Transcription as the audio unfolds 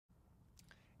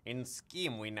In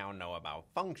Scheme, we now know about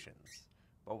functions,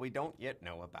 but we don't yet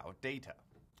know about data.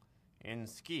 In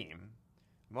Scheme,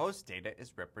 most data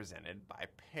is represented by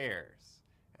pairs,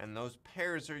 and those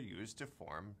pairs are used to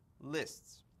form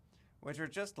lists, which are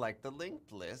just like the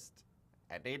linked list,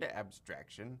 a data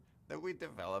abstraction that we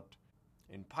developed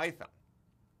in Python.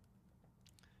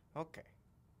 Okay.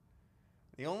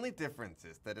 The only difference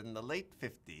is that in the late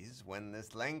 50s, when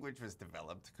this language was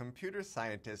developed, computer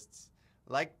scientists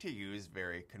liked to use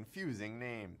very confusing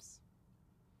names.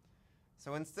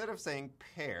 So instead of saying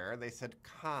pair, they said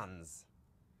cons,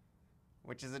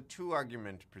 which is a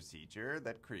two-argument procedure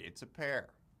that creates a pair.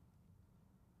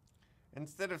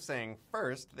 Instead of saying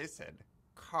first, they said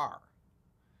car,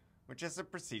 which is a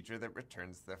procedure that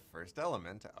returns the first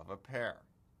element of a pair.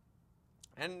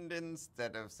 And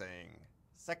instead of saying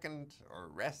second or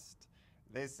rest,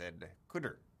 they said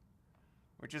coulter,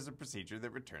 which is a procedure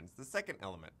that returns the second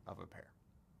element of a pair.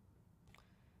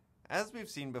 As we've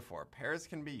seen before, pairs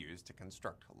can be used to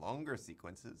construct longer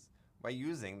sequences by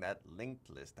using that linked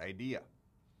list idea,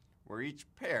 where each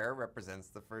pair represents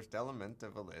the first element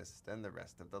of a list and the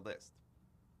rest of the list.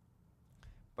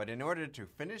 But in order to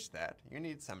finish that, you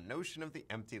need some notion of the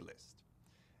empty list.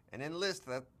 And in Lisp,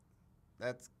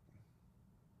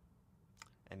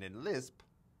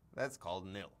 that's called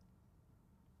nil.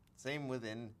 Same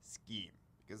within Scheme,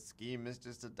 because Scheme is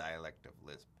just a dialect of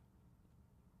Lisp.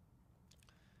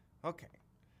 Okay,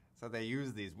 so they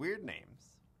use these weird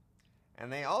names,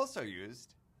 and they also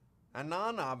used a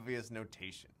non-obvious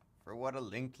notation for what a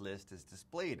linked list is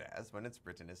displayed as when it's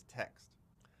written as text.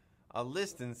 A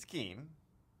list in Scheme,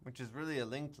 which is really a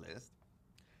linked list,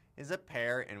 is a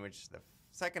pair in which the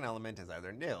second element is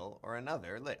either nil or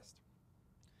another list.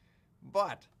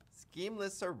 But Scheme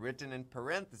lists are written in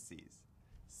parentheses,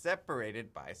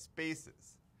 separated by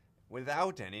spaces,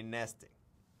 without any nesting.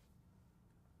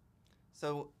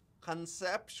 So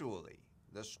conceptually,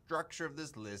 the structure of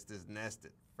this list is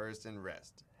nested. First and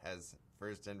rest, has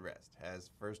first and rest, has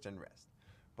first and rest.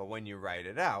 But when you write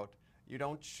it out, you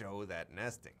don't show that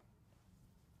nesting.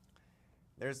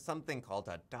 There's something called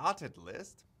a dotted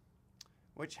list,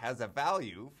 which has a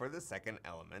value for the second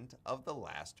element of the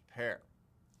last pair.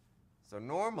 So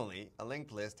normally, a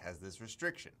linked list has this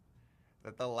restriction,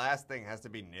 that the last thing has to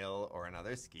be nil or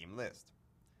another Scheme list.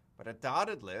 But a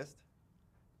dotted list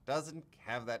doesn't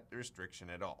have that restriction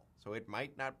at all, so it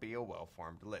might not be a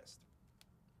well-formed list.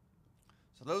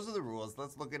 So those are the rules.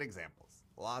 Let's look at examples.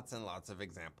 Lots and lots of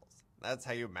examples. That's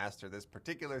how you master this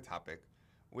particular topic,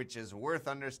 which is worth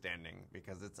understanding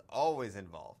because it's always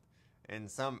involved in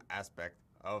some aspect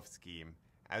of Scheme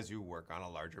as you work on a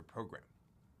larger program.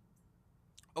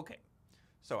 Okay,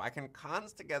 so I can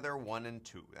cons together 1 and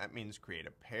 2. That means create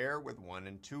a pair with 1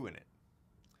 and 2 in it.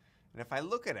 And if I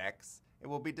look at x, it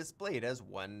will be displayed as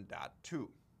 1.2,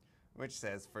 which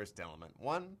says first element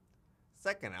 1,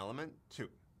 second element 2.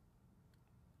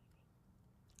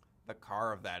 The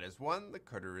car of that is 1, the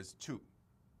coulter is 2.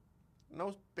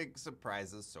 No big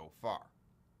surprises so far.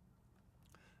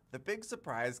 The big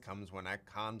surprise comes when I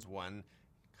cons 1,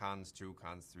 cons 2,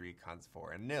 cons 3, cons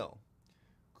 4, and nil,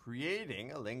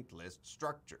 creating a linked list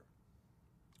structure.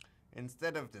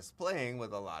 Instead of displaying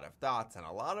with a lot of dots and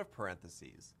a lot of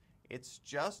parentheses, it's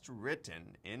just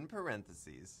written in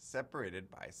parentheses separated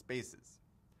by spaces.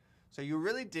 So you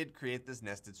really did create this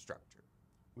nested structure.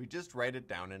 We just write it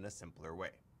down in a simpler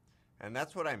way. And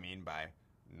that's what I mean by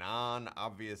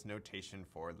non-obvious notation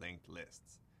for linked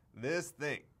lists. This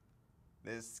thing,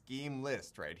 this Scheme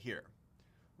list right here,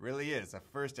 really is a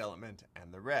first element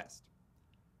and the rest.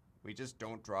 We just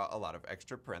don't draw a lot of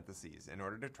extra parentheses in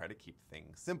order to try to keep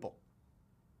things simple.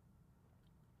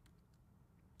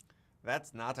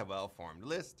 That's not a well-formed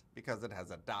list because it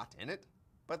has a dot in it,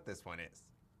 but this one is.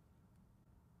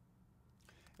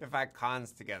 If I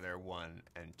cons together 1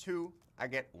 and 2, I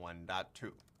get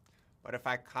 1.2. But if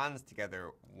I cons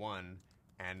together 1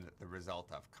 and the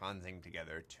result of consing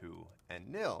together 2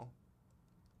 and nil,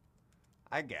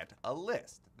 I get a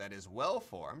list that is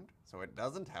well-formed, so it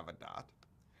doesn't have a dot,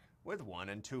 with 1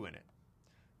 and 2 in it.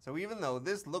 So even though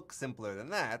this looks simpler than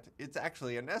that, it's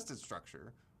actually a nested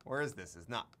structure, whereas this is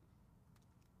not.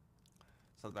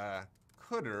 So the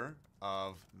coulter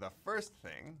of the first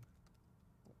thing,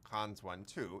 cons 1,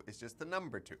 2, is just the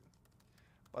number 2.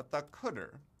 But the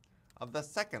coulter of the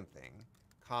second thing,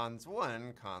 cons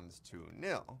 1, cons 2,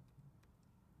 nil,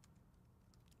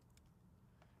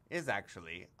 is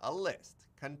actually a list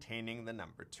containing the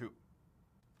number 2.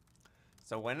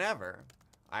 So whenever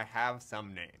I have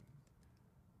some name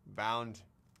bound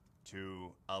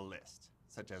to a list,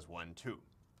 such as 1, 2,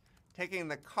 taking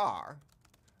the car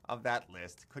of that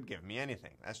list could give me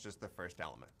anything. That's just the first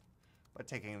element. but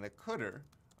taking the cdr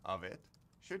of it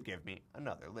should give me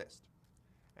another list.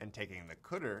 And taking the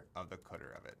cdr of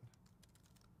it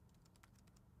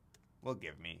will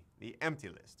give me the empty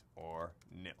list, or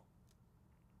nil.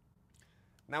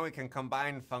 Now we can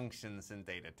combine functions and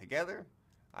data together.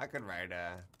 I could write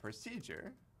a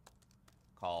procedure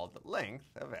called length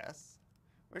of s,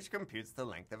 which computes the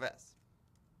length of s.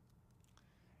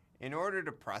 In order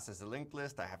to process a linked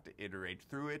list, I have to iterate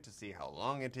through it to see how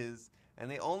long it is, and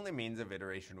the only means of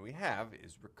iteration we have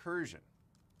is recursion.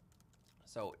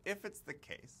 So if it's the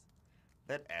case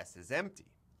that s is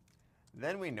empty,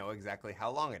 then we know exactly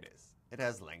how long it is. It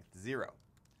has length 0.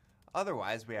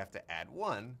 Otherwise, we have to add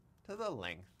 1 to the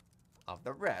length of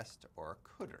the rest, or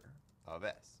cdr, of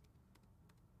s.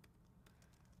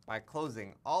 By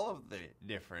closing all of the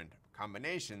different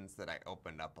combinations that I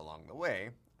opened up along the way,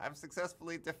 I've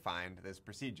successfully defined this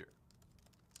procedure.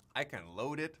 I can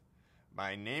load it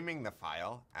by naming the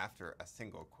file after a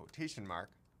single quotation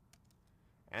mark,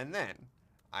 and then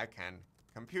I can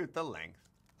compute the length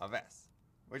of s,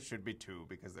 which should be 2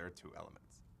 because there are 2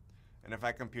 elements. And if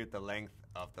I compute the length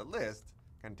of the list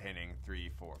containing 3,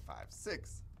 4, 5,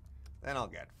 6, then I'll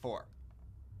get 4.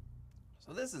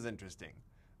 So this is interesting.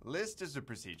 List is a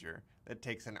procedure that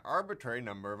takes an arbitrary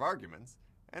number of arguments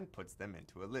and puts them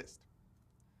into a list.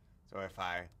 So if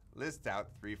I list out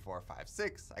 3, 4, 5,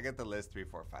 6, I get the list 3,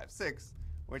 4, 5, 6,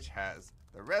 which has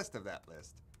the rest of that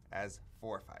list as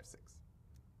 4, 5, 6.